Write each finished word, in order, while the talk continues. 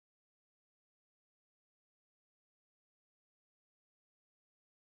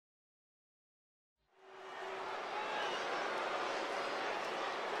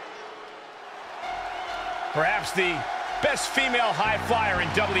Perhaps the best female high flyer in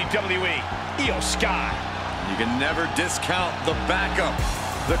WWE, Io Sky. You can never discount the backup,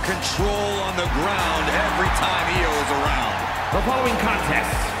 the control on the ground every time Io is around. The following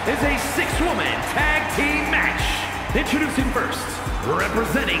contest is a 6-woman tag team match. Introducing first,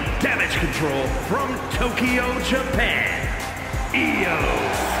 representing Damage Control from Tokyo, Japan, Io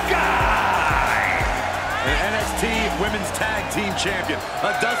Sky. An NXT Women's Tag Team Champion,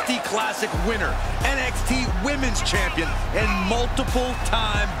 a Dusty Classic winner, NXT Women's Champion, and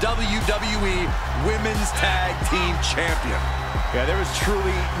multiple-time WWE Women's Tag Team Champion. Yeah, there is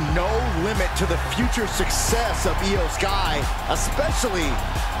truly no limit to the future success of Io Sky, especially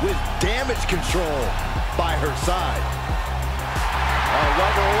with Damage Control by her side.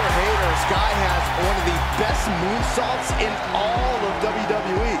 Lover or hater, Sky has one of the best moonsaults in all of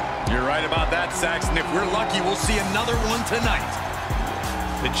WWE. You're right about that, Saxon. If we're lucky, we'll see another one tonight.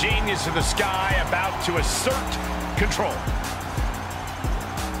 The genius of the Sky about to assert control.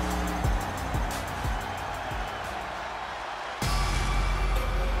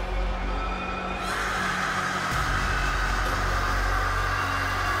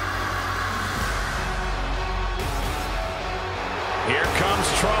 Here comes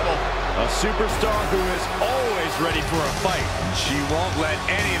trouble. A superstar who is always ready for a fight. She won't let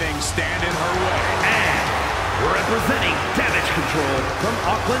anything stand in her way. And representing Damage Control from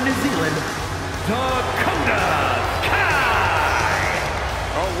Auckland, New Zealand, Dakota Kai.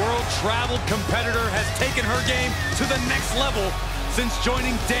 A world-traveled competitor has taken her game to the next level since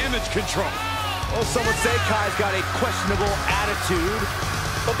joining Damage Control. Well, some would say Kai's got a questionable attitude,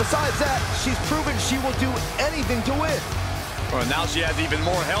 but besides that, she's proven she will do anything to win. Well, now she has even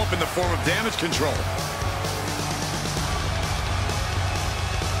more help in the form of Damage Control.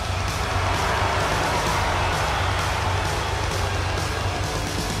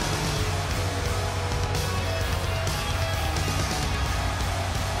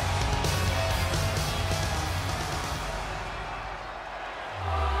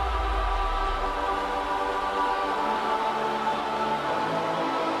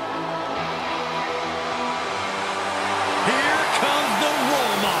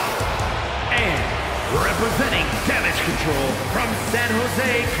 Representing Damage Control from San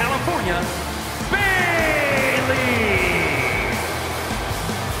Jose, California, Bayley.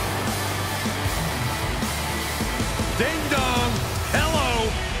 Ding dong, hello.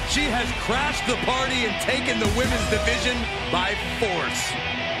 She has crashed the party and taken the women's division by force.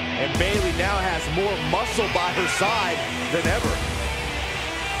 And Bayley now has more muscle by her side than ever.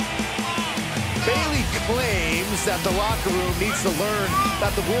 Bayley claims that the locker room needs to learn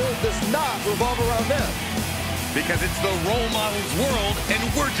that the world does not revolve around them. Because it's the role model's world, and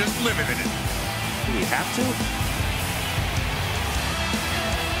we're just living in it. Do we have to?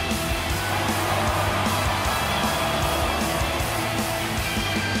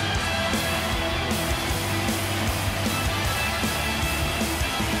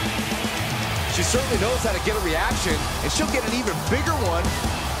 She certainly knows how to get a reaction, and she'll get an even bigger one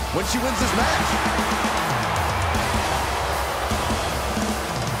when she wins this match.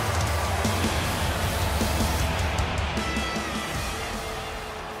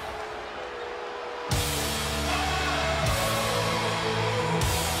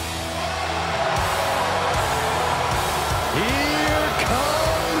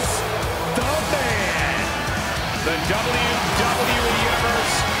 The WWE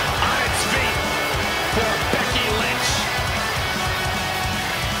Universe on its feet for Becky Lynch.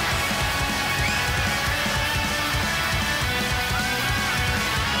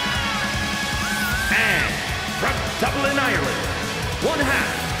 And from Dublin, Ireland, one half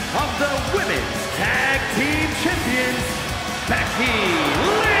of the Women's Tag Team Champions, Becky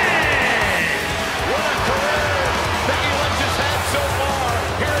Lynch. What a career Becky Lynch has had so far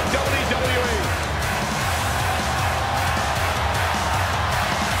here at WWE.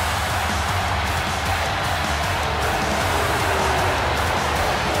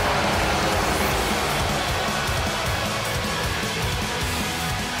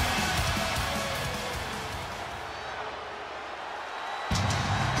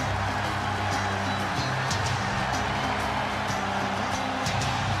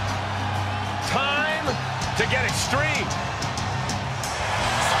 To get extreme.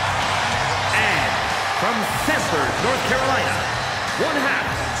 And from Sanford, North Carolina, one half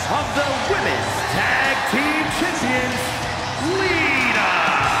of the Women's Tag Team Champions, Lita.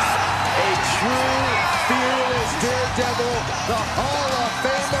 A true, fearless daredevil, the Hall of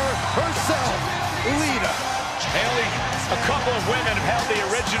Famer herself, Lita. Haley, a couple of women have held the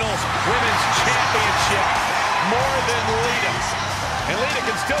original Women's Championship more than Lita. And Lita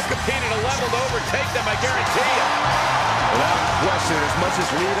can still compete at a level to overtake them, I guarantee you. Without question, as much as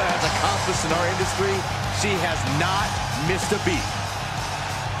Lita has accomplished in our industry, she has not missed a beat.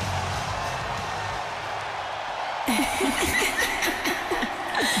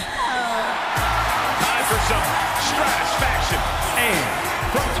 Time for some Stratus faction. And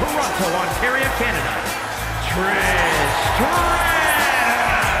from Toronto, Ontario, Canada, Trish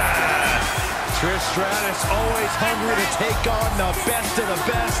Stratus, always hungry to take on the best of the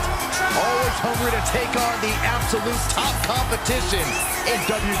best. Always hungry to take on the absolute top competition in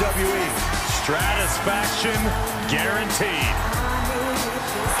WWE. Stratus faction guaranteed.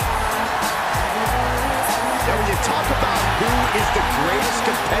 Now, when you talk about who is the greatest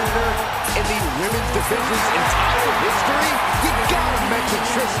competitor in the women's division's entire history, you gotta mention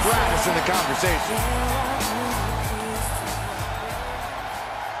Trish Stratus in the conversation.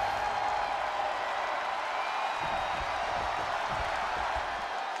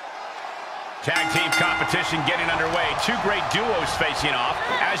 Tag team competition getting underway. Two great duos facing off.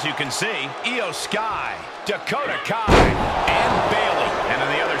 As you can see, Io Sky, Dakota Kai, and Bayley. And on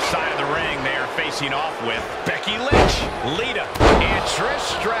the other side of the ring, they are facing off with Becky Lynch, Lita, and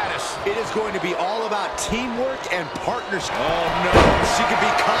Trish Stratus. It is going to be all about teamwork and partnership. Oh no, she could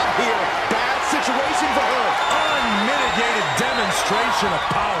be caught here. Bad situation for her. Unmitigated demonstration of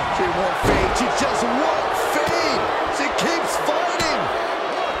power. She won't fade. She just won't fade. She keeps fighting.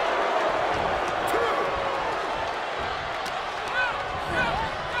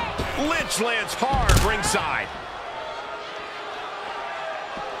 Lynch lands hard ringside.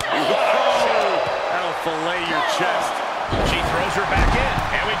 That'll fillet your chest. She throws her back in,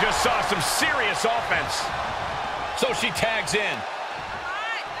 and we just saw some serious offense. So she tags in.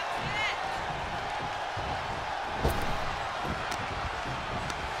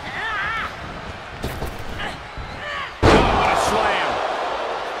 Oh, what a slam.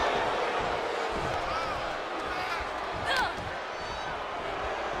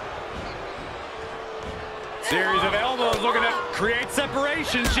 Series of elbows looking to create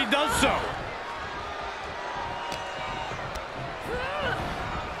separation. She does so.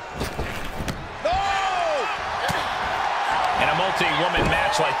 In a multi-woman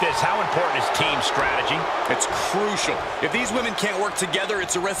match like this, how important is team strategy? It's crucial. If these women can't work together,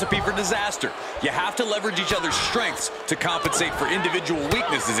 it's a recipe for disaster. You have to leverage each other's strengths to compensate for individual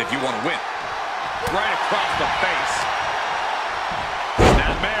weaknesses if you want to win. Right across the face.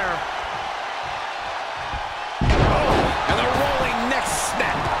 Snapmare. Oh, and the rolling neck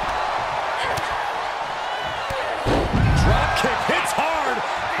snap. Drop kick hits hard,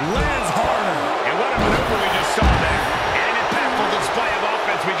 lands harder. And what a maneuver we just saw there. And an impactful display of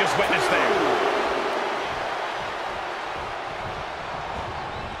offense we just witnessed there.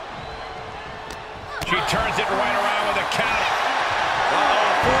 She turns it right around with a counter.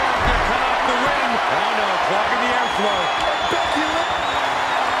 Uh-oh, forearm gonna cut off the ring. Oh no, clogging the airflow. Becky Lynch.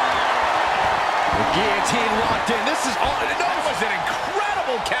 The guillotine locked in. This is all. That was an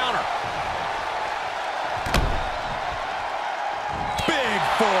incredible counter. Big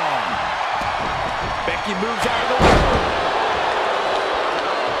forearm. Becky moves out of the way.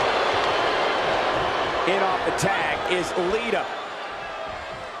 In off the tag is Lita.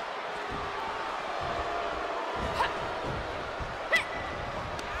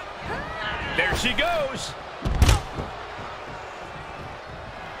 There she goes.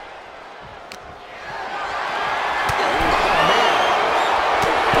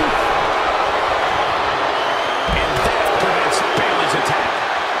 And that prevents Bayley's attack.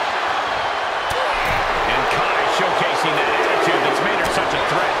 And Kai showcasing that attitude that's made her such a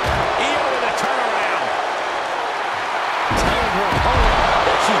threat. Io with a turnaround. Telling her opponent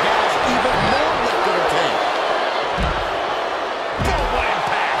that she has even more left in her tank. Boom, what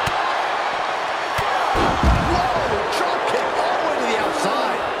impact. Whoa, drop kick all the way to the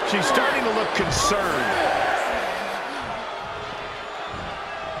outside. She's starting to look concerned.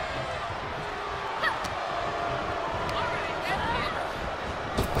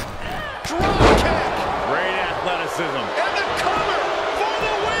 Drop kick. Great athleticism. And the cover for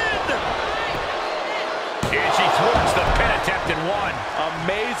the win. And she thwarts the pin attempt in one.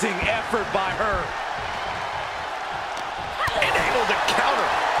 Amazing effort by her. And able to counter.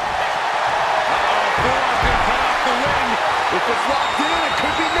 Forearm gonna cut off the ring. If it's locked in, it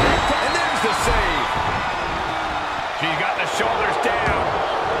could be next. And there's the save. She's got the shoulders down.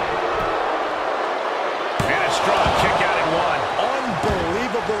 And a strong kick out in one.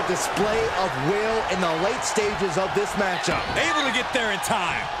 Unbelievable display of will in the late stages of this matchup. Able to get there in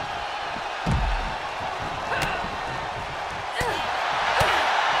time.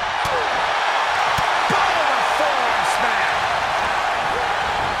 Bottom of forearm smash.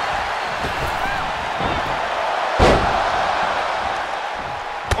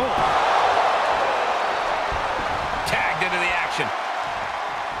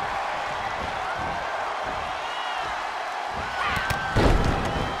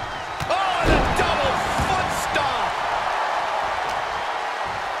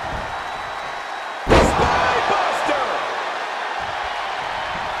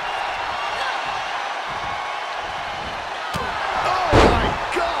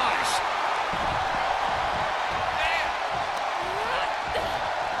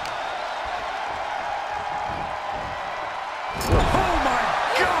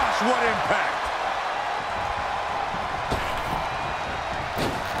 impact.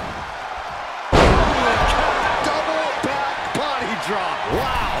 Double back body drop.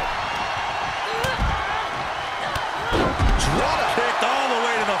 Wow. Drop kicked all the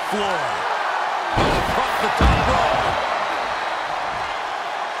way to the floor. Across the top rope.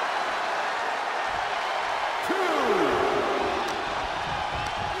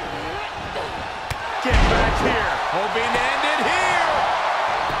 Get back here. Hoping to end it here.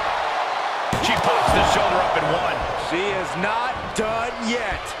 She pops the shoulder up in one. She is not done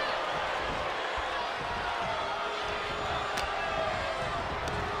yet.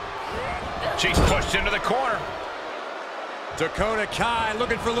 She's pushed into the corner. Dakota Kai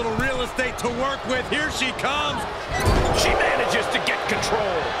looking for a little real estate to work with. Here she comes. She manages to get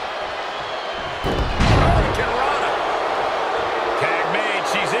control. Tag made,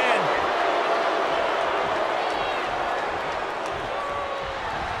 she's in.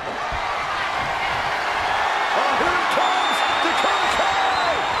 Oh, here it comes. Dakota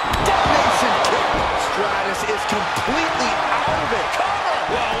Kai. Detonation kick. Stratus is completely out of it. Cover.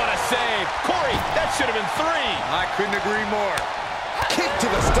 Well, what a save. Corey, that should have been 3. I couldn't agree more. Kick to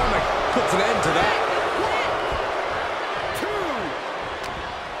the stomach puts an end to that. 2.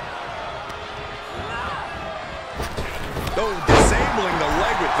 Oh, disabling the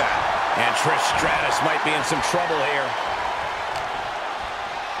leg with that. And Trish Stratus might be in some trouble here.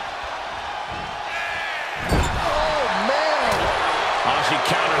 Oh, man. Oh, she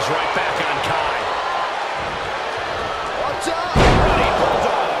counters right back on Kai. Watch out. Running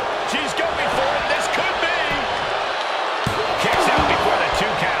bulldog. She's going for it. This could be. Kicks out before the 2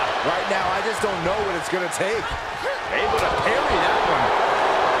 count. Right now, I just don't know what it's going to take. Able to parry that one.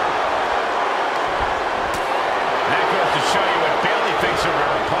 That goes to show you what Bayley thinks of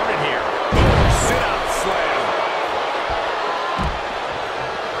her opponent here. Sit-out slam.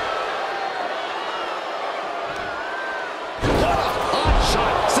 What a hot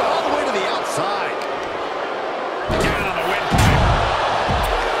shot. Set all the way to the outside. Down on the windpipe.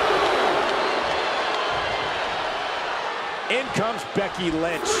 In comes Becky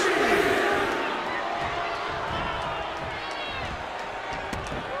Lynch.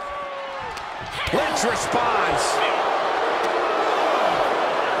 Lynch responds.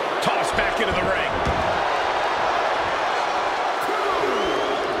 Tossed back into the ring.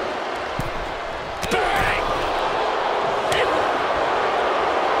 Bang!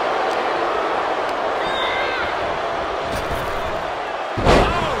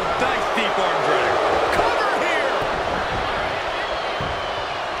 Oh, nice deep arm drag. Cover here!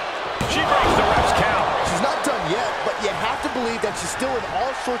 She breaks the ref's count. She's not done yet, but you have to believe that she's still in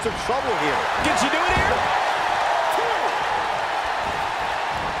all sorts of trouble here. Can she do it here?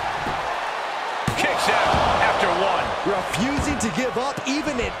 Kicks out after 1. Refusing to give up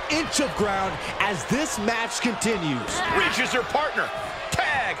even an inch of ground as this match continues. Reaches her partner.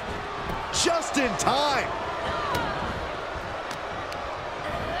 Tag. Just in time.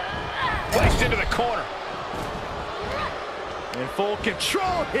 Placed into the corner. In full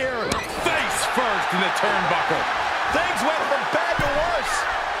control here. Face first in the turnbuckle. Things went from bad to worse.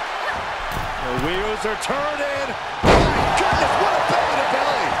 The wheels are turning. My goodness, what a belly to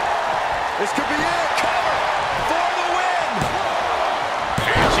belly. This could be it. Cover for the win.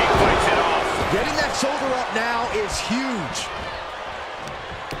 And she fights it off. Getting that shoulder up now is huge.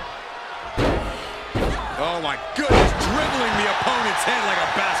 Oh my goodness, dribbling the opponent's head like a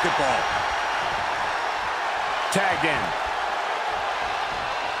basketball. Tagged in.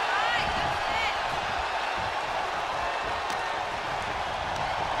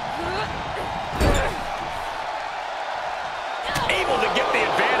 Able to get the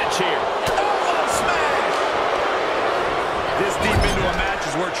advantage here. Oh, smash! This deep into a match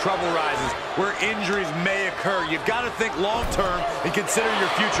is where trouble rises, where injuries may occur. You've got to think long-term and consider your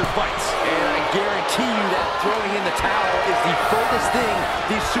future fights. And I guarantee you that throwing in the towel is the furthest thing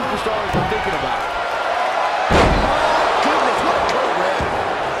these superstars are thinking about. My goodness, what a code red.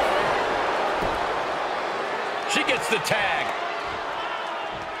 She gets the tag.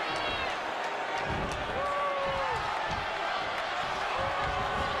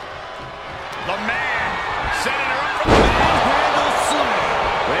 The man setting her up for the manhandle slam.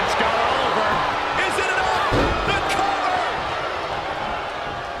 Lynch got her over. Is it enough? The cover!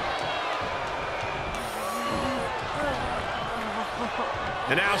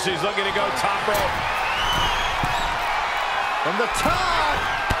 And now she's looking to go top rope. From the top.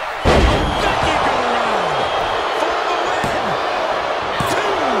 Becky go around for the win. 2,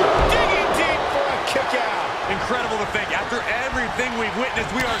 digging deep for a kick out. Incredible to think, after everything we've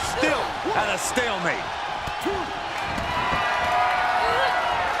witnessed, we are still at a stalemate.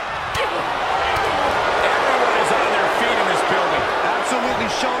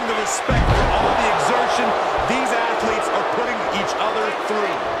 showing the respect for all the exertion these athletes are putting each other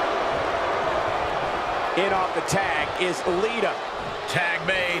through. In off the tag is Lita. Tag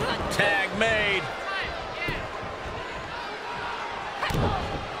made. Tag made.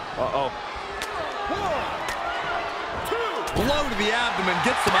 Uh-oh. Blow to the abdomen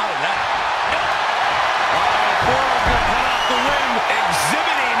gets them out of that.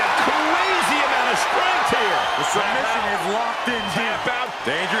 Exhibiting a crazy amount of strength here. The submission is locked in deep. Tap out.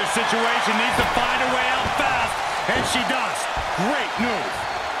 Dangerous situation, needs to find a way out fast, and she does. Great move.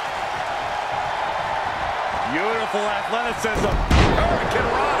 Beautiful athleticism. Hurricane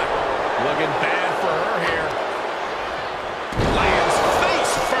Rana. Looking bad for her here. Lands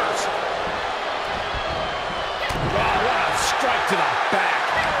face first. Oh, what a strike to the back.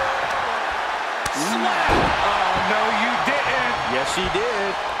 Slap. Oh, no, you didn't. Yes, she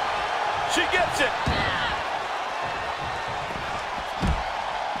did. She gets it.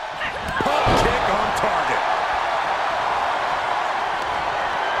 Pump kick on target.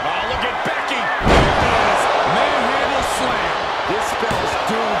 Oh, look at Becky. Manhandle slam. This spells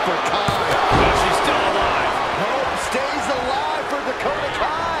doom for Kai. Oh, she's still alive. Hope stays alive for Dakota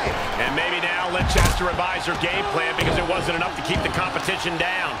Kai. And maybe now Lynch has to revise her game plan because it wasn't enough to keep the competition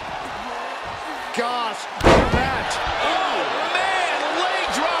down. Gosh, what a match. Oh, man, leg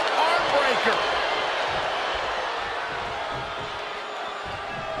drop arm breaker.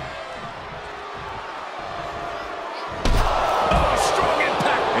 Oh, strong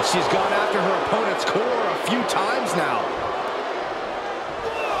impact. And she's gone after her opponent's core a few times now.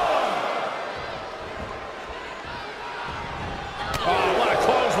 Oh, what a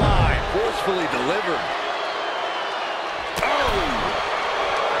clothesline. Forcefully delivered.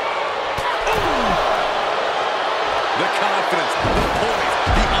 The confidence, the poise,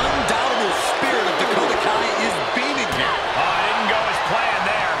 the undoubtable spirit of Dakota Kai is beaming here. Oh, it didn't go as planned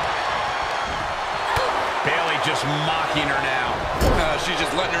there. Bayley just mocking her now. She's just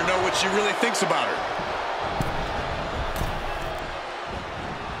letting her know what she really thinks about her.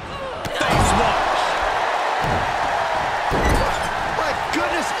 Face wash. My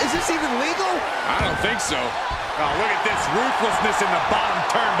goodness, is this even legal? I don't think so. Oh, look at this ruthlessness in the bottom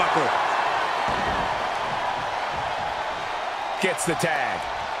turnbuckle. Gets the tag.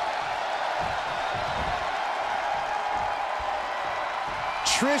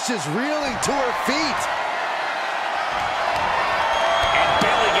 Trish is reeling to her feet. And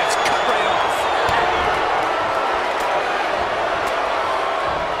Bayley gets cut right off.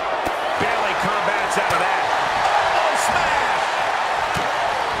 Bayley combats out of that. Oh, smash!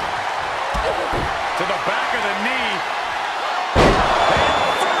 To the back of the knee.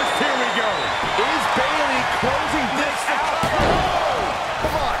 And first, here we go. Is Bayley closing this out?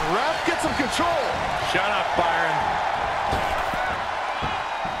 Come on, ref, get some control. Shut up, Byron.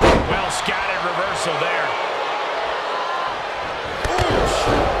 Well scattered reversal there.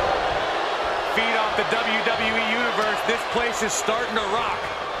 Feed off the WWE Universe. This place is starting to rock.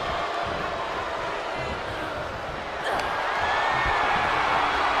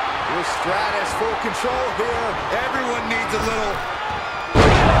 With Stratus full control here. Everyone needs a little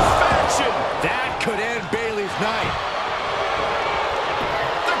Satisfaction. That could end Bayley's night.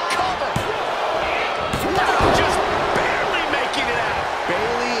 The cover. Now just barely making it out.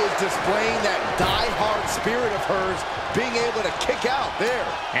 Bayley is displaying that die-hard spirit of hers, being able to kick out there.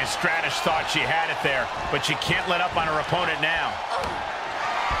 And Stratus thought she had it there, but she can't let up on her opponent now.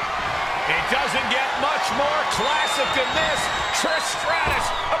 It doesn't get much more classic than this. Trish Stratus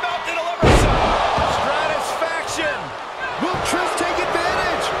about to deliver some. Stratisfaction. Will Trish take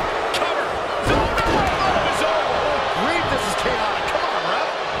advantage? Cover. Oh, it's over. Grief, this is chaotic. Come on,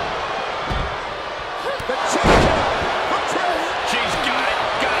 ref. The change from Trish. She's got it.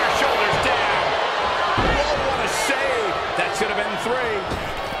 Got her shoulders down. Oh, what a save. That should have been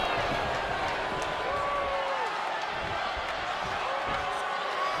 3.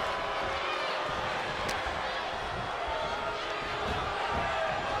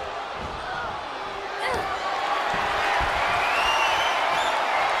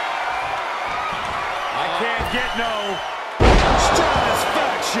 Get no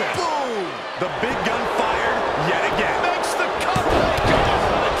satisfaction. Boom. The big gun fired yet again. Makes the cover. Goes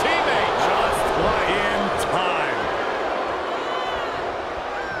for the teammate. Just in time.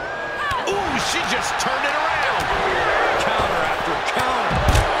 Ooh, she just turned it around. Counter after counter.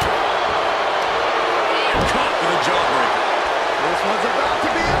 Caught with a jawbreaker. This one's about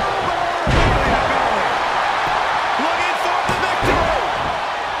to be over. Looking for the victory.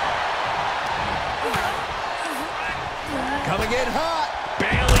 Coming in hot.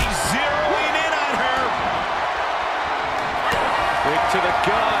 Bayley zeroing in on her. Quick to the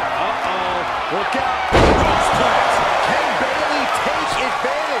gut. Look out. Can Bayley take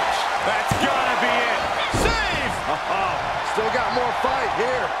advantage? That's gotta be it. Save! Still got more fight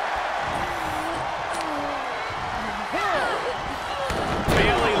here.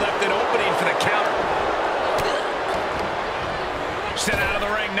 Bayley left an opening for the counter. Sent out of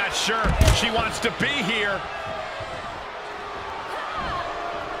the ring, not sure she wants to be here.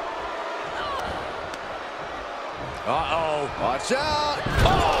 Uh-oh. Watch out.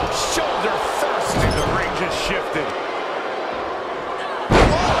 Oh, shoulder first. The ring just shifted.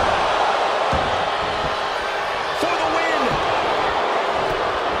 For the win.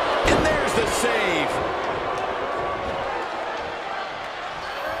 And there's the save.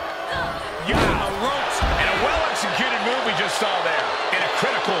 Yeah, the ropes. And a well-executed move we just saw there. And a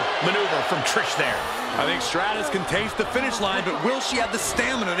critical maneuver from Trish there. I think Stratus can taste the finish line, but will she have the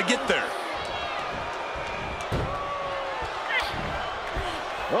stamina to get there?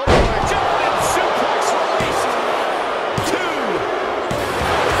 Oh, boy. Jumping suplex release. 2.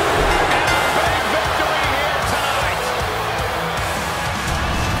 And a big victory here tonight.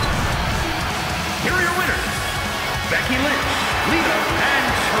 Here are your winners, Becky Lynch, Lita, and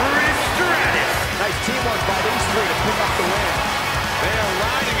Trish Stratus. Nice teamwork by these three to pick up the win. They are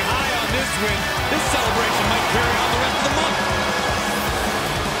riding high on this win. This celebration might carry on